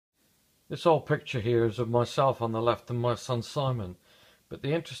This old picture here is of myself on the left and my son Simon, but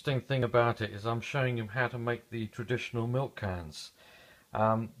the interesting thing about it is I'm showing him how to make the traditional milk cans.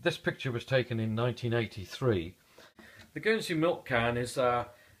 This picture was taken in 1983. The Guernsey milk can is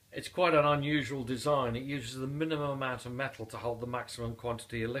it's quite an unusual design. It uses the minimum amount of metal to hold the maximum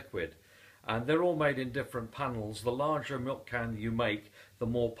quantity of liquid, and they're all made in different panels. The larger milk can you make, the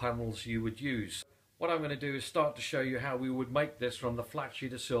more panels you would use. What I'm going to do is start to show you how we would make this from the flat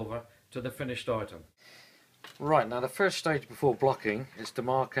sheet of silver to the finished item. Right, now the first stage before blocking is to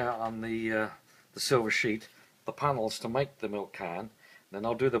mark out on the silver sheet the panels to make the milk can. Then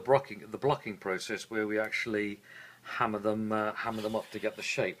I'll do the blocking process where we actually hammer them up to get the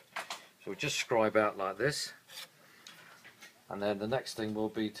shape. So we just scribe out like this, and then the next thing will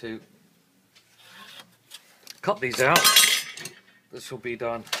be to cut these out. This will be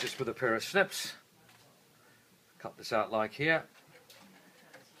done just with a pair of snips. Cut this out like here.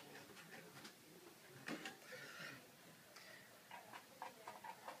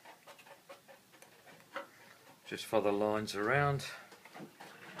 Just follow the lines around.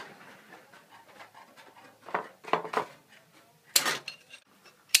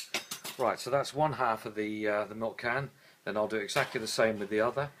 Right, so that's one half of the milk can. Then I'll do exactly the same with the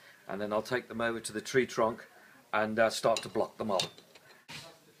other, and then I'll take them over to the tree trunk and start to block them up.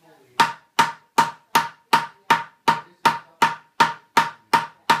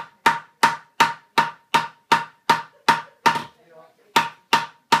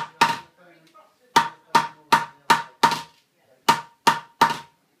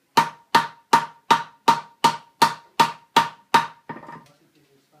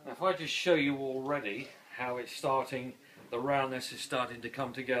 If I just show you already how it's starting, the roundness is starting to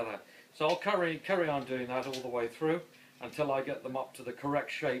come together. So I'll carry on doing that all the way through until I get them up to the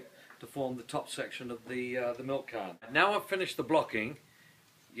correct shape to form the top section of the milk can. Now I've finished the blocking,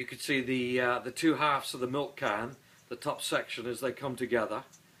 you can see the two halves of the milk can, the top section as they come together.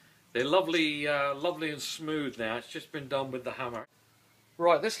 They're lovely and smooth now. It's just been done with the hammer.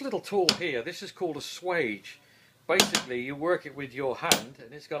 Right, this little tool here, this is called a swage. Basically you work it with your hand,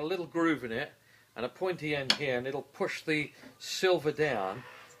 and it's got a little groove in it and a pointy end here, and it'll push the silver down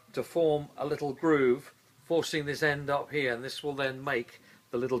to form a little groove, forcing this end up here, and this will then make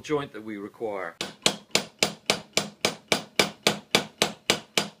the little joint that we require.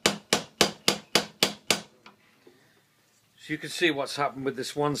 So you can see what's happened with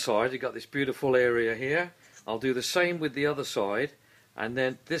this one side. You've got this beautiful area here. I'll do the same with the other side, and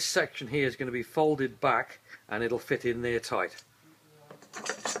then this section here is going to be folded back and it'll fit in there tight.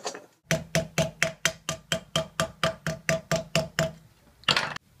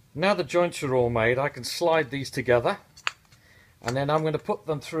 Now the joints are all made, I can slide these together, and then I'm going to put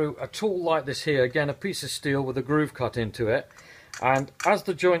them through a tool like this here, again a piece of steel with a groove cut into it, and as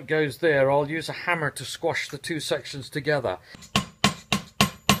the joint goes there I'll use a hammer to squash the two sections together.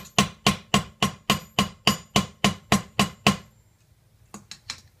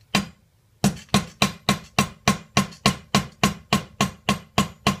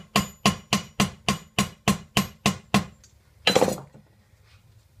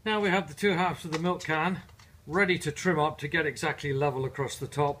 Now we have the two halves of the milk can ready to trim up to get exactly level across the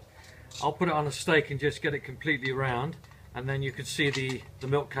top. I'll put it on a stake and just get it completely round, and then you can see the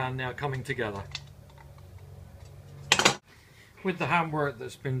milk can now coming together. With the handwork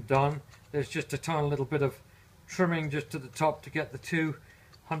that's been done, there's just a tiny little bit of trimming just to the top to get the two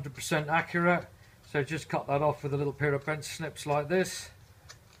 100% accurate. So just cut that off with a little pair of bent snips like this.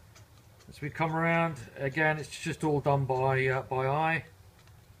 As we come around, again it's just all done by eye.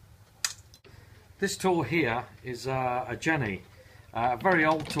 This tool here is a jenny, a very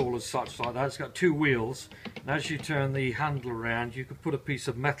old tool as such like that. It's got two wheels, and as you turn the handle around you can put a piece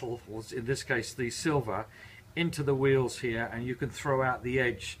of metal, or in this case the silver, into the wheels here, and you can throw out the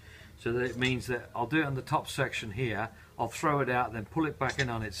edge, so that it means that I'll do it on the top section here, I'll throw it out, then pull it back in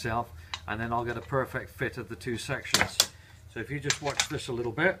on itself, and then I'll get a perfect fit of the two sections. So if you just watch this a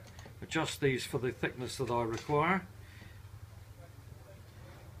little bit, adjust these for the thickness that I require.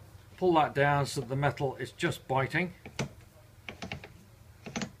 Pull that down so that the metal is just biting.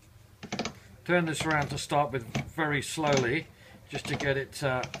 Turn this around to start with very slowly, just to get it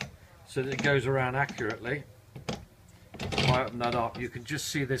so that it goes around accurately. If I open that up, you can just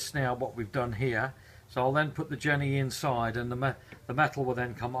see this now, what we've done here. So I'll then put the jenny inside, and the metal will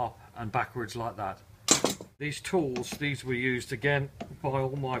then come up and backwards like that. These tools, these were used again by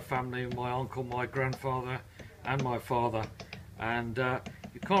all my family, my uncle, my grandfather and my father, and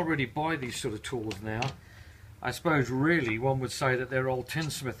you can't really buy these sort of tools now. I suppose really one would say that they're old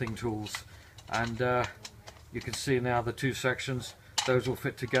tinsmithing tools, and you can see now the two sections those will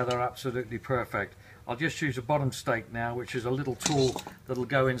fit together absolutely perfect. I'll just use a bottom stake now, which is a little tool that'll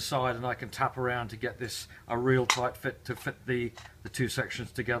go inside, and I can tap around to get this a real tight fit to fit the two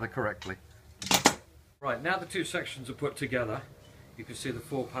sections together correctly. Right, now the two sections are put together, you can see the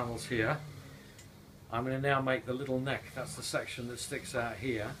 4 panels here. I'm going to now make the little neck, that's the section that sticks out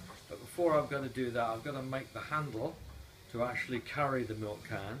here. But before I'm going to do that, I'm going to make the handle to actually carry the milk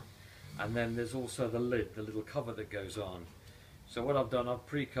can, and then there's also the lid, the little cover that goes on. So what I've done, I've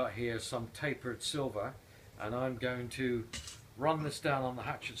pre-cut here some tapered silver, and I'm going to run this down on the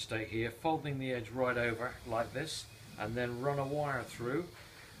hatchet stake here, folding the edge right over like this, and then run a wire through,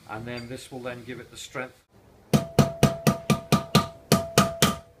 and then this will then give it the strength.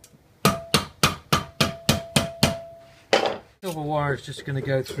 Silver wire is just going to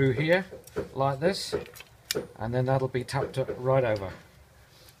go through here like this, and then that'll be tapped up right over.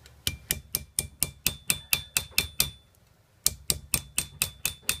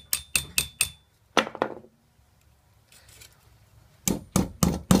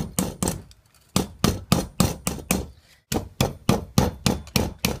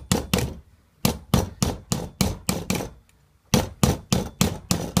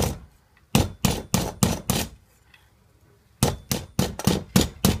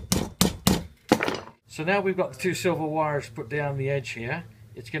 So now we've got the 2 silver wires put down the edge here.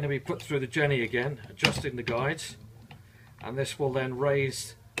 It's going to be put through the jenny again, adjusting the guides, and this will then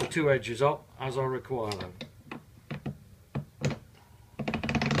raise the 2 edges up as I require them.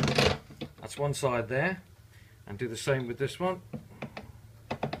 That's one side there, and do the same with this one.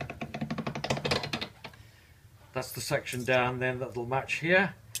 That's the section down then that'll match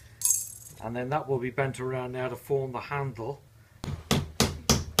here, and then that will be bent around now to form the handle.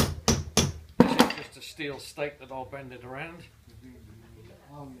 Steel stake that I'll bend it around.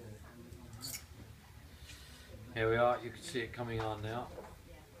 Here we are, you can see it coming on now.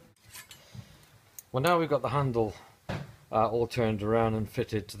 Well, now we've got the handle all turned around and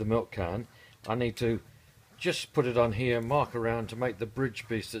fitted to the milk can, I need to just put it on here, mark around to make the bridge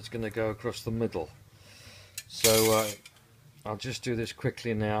piece that's going to go across the middle. So I'll just do this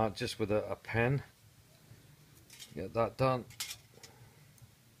quickly now, just with a pen. Get that done.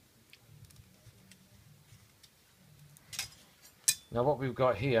 Now what we've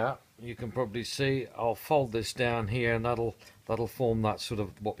got here, you can probably see, I'll fold this down here, and that'll form that sort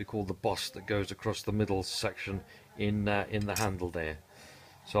of what we call the boss that goes across the middle section in the handle there.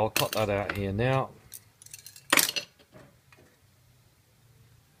 So I'll cut that out here now.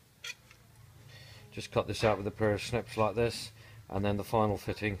 Just cut this out with a pair of snips like this, and then the final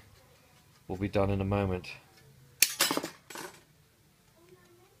fitting will be done in a moment.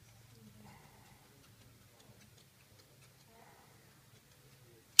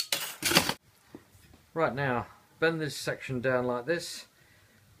 Right, now bend this section down like this,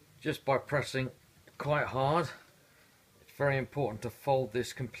 just by pressing quite hard. It's very important to fold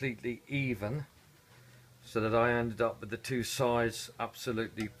this completely even, so that I ended up with the 2 sides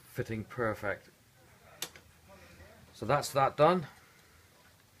absolutely fitting perfect. So that's that done.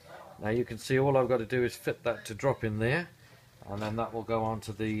 Now you can see all I've got to do is fit that to drop in there, and then that will go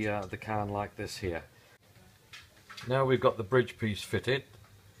onto the can like this here. Now we've got the bridge piece fitted,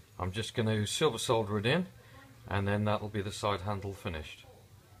 I'm just going to silver solder it in, and then that'll be the side handle finished.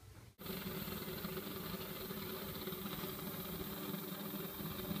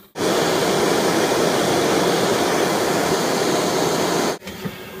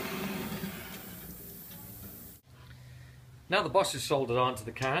 Now the boss is soldered onto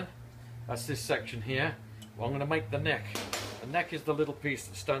the can. That's this section here. Well, I'm going to make the neck. The neck is the little piece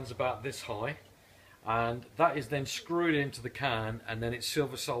that stands about this high, and that is then screwed into the can, and then it's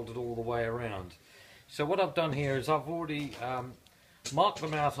silver soldered all the way around. So what I've done here is I've already marked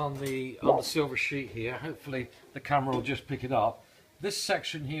them out on the silver sheet here. Hopefully the camera will just pick it up. This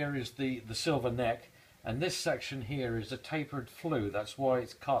section here is the silver neck, and this section here is a tapered flue. That's why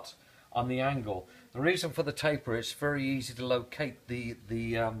it's cut on the angle. The reason for the taper is very easy to locate the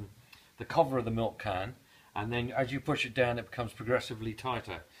cover of the milk can, and then as you push it down it becomes progressively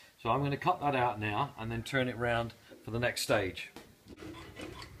tighter. So I'm going to cut that out now and then turn it round for the next stage.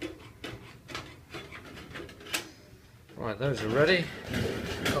 Right, those are ready.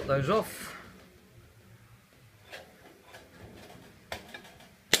 Cut those off.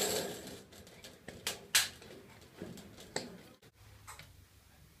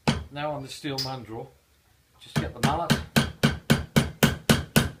 Now on the steel mandrel, just get the mallet,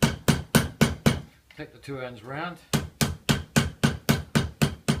 take the 2 ends round,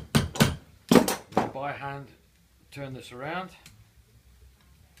 and by hand turn this around.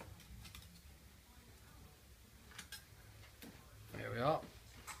 There There we are.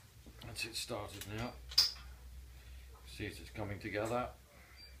 That's it started now. See it's coming together.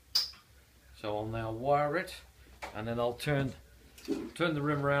 So I'll now wire it, and then I'll turn the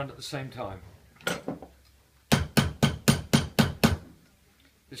rim around at the same time.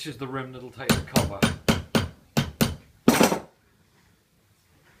 This is the rim that'll take the cover.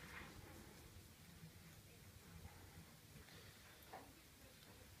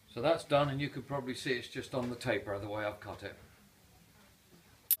 So that's done, and you can probably see it's just on the taper the way I've cut it.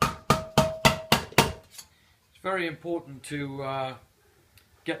 It's very important to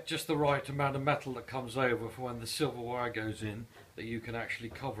get just the right amount of metal that comes over for when the silver wire goes in, that you can actually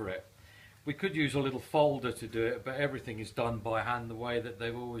cover it. We could use a little folder to do it, but everything is done by hand the way that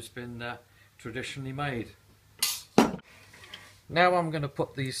they've always been traditionally made. Now I'm going to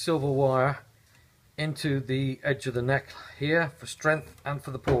put the silver wire into the edge of the neck here for strength and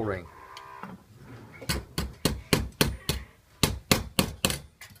for the pull ring.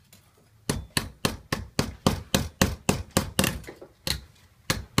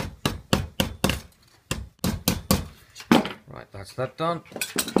 Right, that's that done.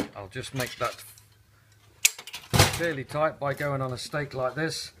 I'll just make that fairly tight by going on a stake like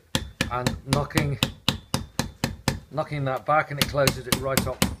this and knocking that back, and it closes it right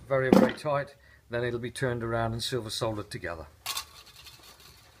up very, very tight. Then it'll be turned around and silver soldered together.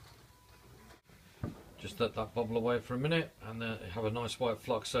 Just let that bubble away for a minute, and then have a nice white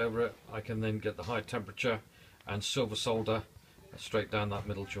flux over it. I can then get the high temperature and silver solder straight down that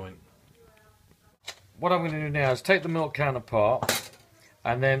middle joint. What I'm going to do now is take the milk can apart,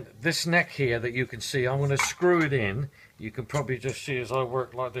 and then this neck here that you can see, I'm going to screw it in. You can probably just see as I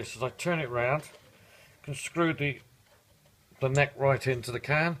work like this, as I turn it round, I can screw the neck right into the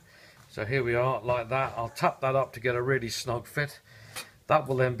can. So here we are, like that. I'll tap that up to get a really snug fit. That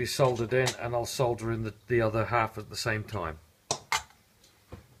will then be soldered in, and I'll solder in the other half at the same time.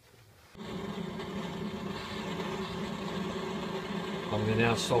 I'm going to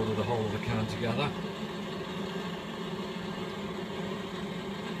now solder the whole of the can together.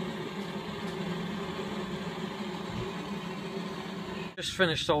 Just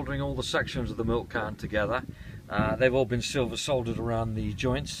finished soldering all the sections of the milk can together. They've all been silver soldered around the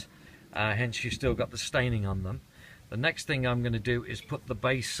joints, hence you've still got the staining on them. The next thing I'm going to do is put the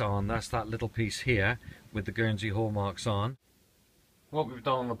base on. That's that little piece here with the Guernsey hallmarks on. What we've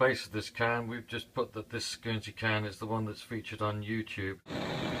done on the base of this can, we've just put that this Guernsey can is the one that's featured on YouTube.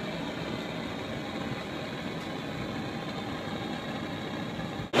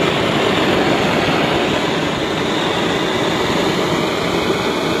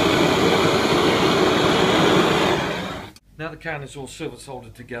 Now the can is all silver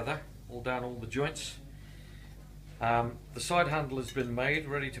soldered together, all down all the joints. The side handle has been made,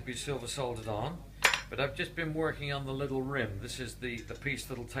 ready to be silver soldered on, but I've just been working on the little rim. This is the piece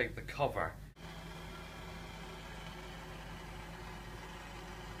that'll take the cover.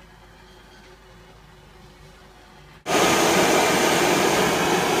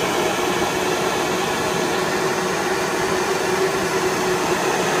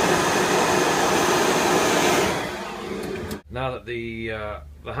 Now that the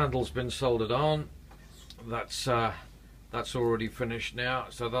handle's been soldered on, that's already finished now,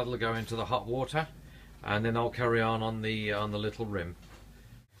 so that'll go into the hot water, and then I'll carry on the little rim.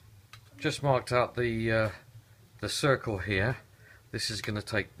 Just marked out the circle here. This is going to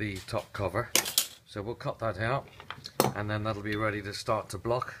take the top cover, so we'll cut that out, and then that'll be ready to start to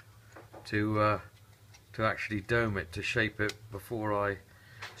block, to actually dome it, to shape it before I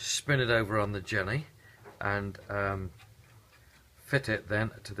spin it over on the jenny and fit it then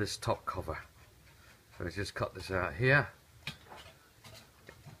to this top cover. So just cut this out here.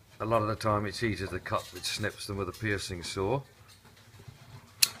 A lot of the time it's easier to cut with snips than with a piercing saw.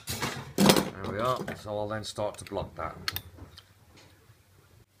 There we are. So I'll then start to block that.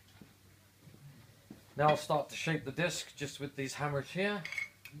 Now I'll start to shape the disc just with these hammers here.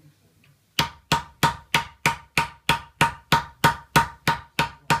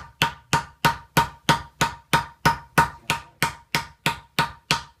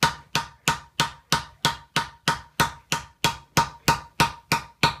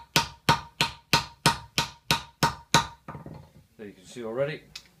 There you can see already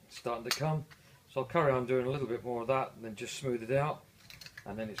it's starting to come, so I'll carry on doing a little bit more of that and then just smooth it out,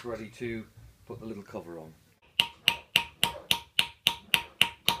 and then it's ready to put the little cover on.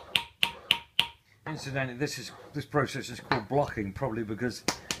 Incidentally, this process is called blocking, probably because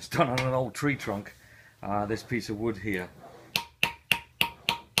it's done on an old tree trunk, this piece of wood here.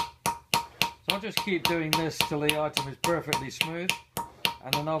 So I'll just keep doing this till the item is perfectly smooth,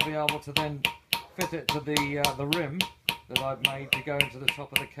 and then I'll be able to then fit it to the rim that I've made to go into the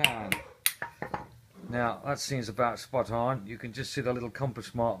top of the can. Now that seems about spot on. You can just see the little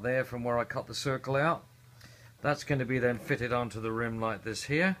compass mark there from where I cut the circle out. That's going to be then fitted onto the rim like this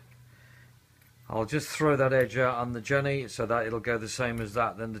here. I'll just throw that edge out on the Jenny so that it'll go the same as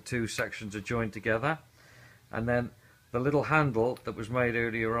that, then the two sections are joined together. And then the little handle that was made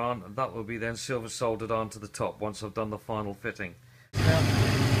earlier on, that will be then silver soldered onto the top once I've done the final fitting. Now,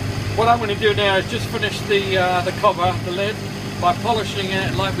 what I'm going to do now is just finish the cover, the lid, by polishing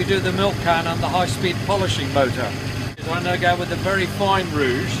it like we do the milk can on the high-speed polishing motor. I'm going to go with a very fine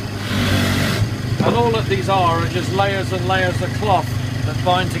rouge, and all that these are just layers and layers of cloth that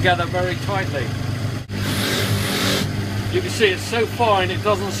bind together very tightly. You can see it's so fine it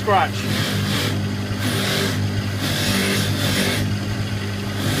doesn't scratch.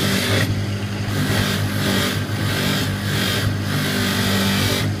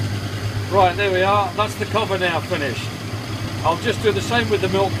 Right, there we are, that's the cover now finished. I'll just do the same with the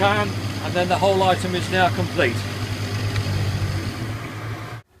milk can, and then the whole item is now complete.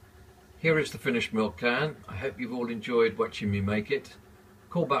 Here is the finished milk can. I hope you've all enjoyed watching me make it.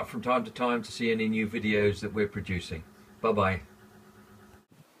 Call back from time to time to see any new videos that we're producing. Bye bye.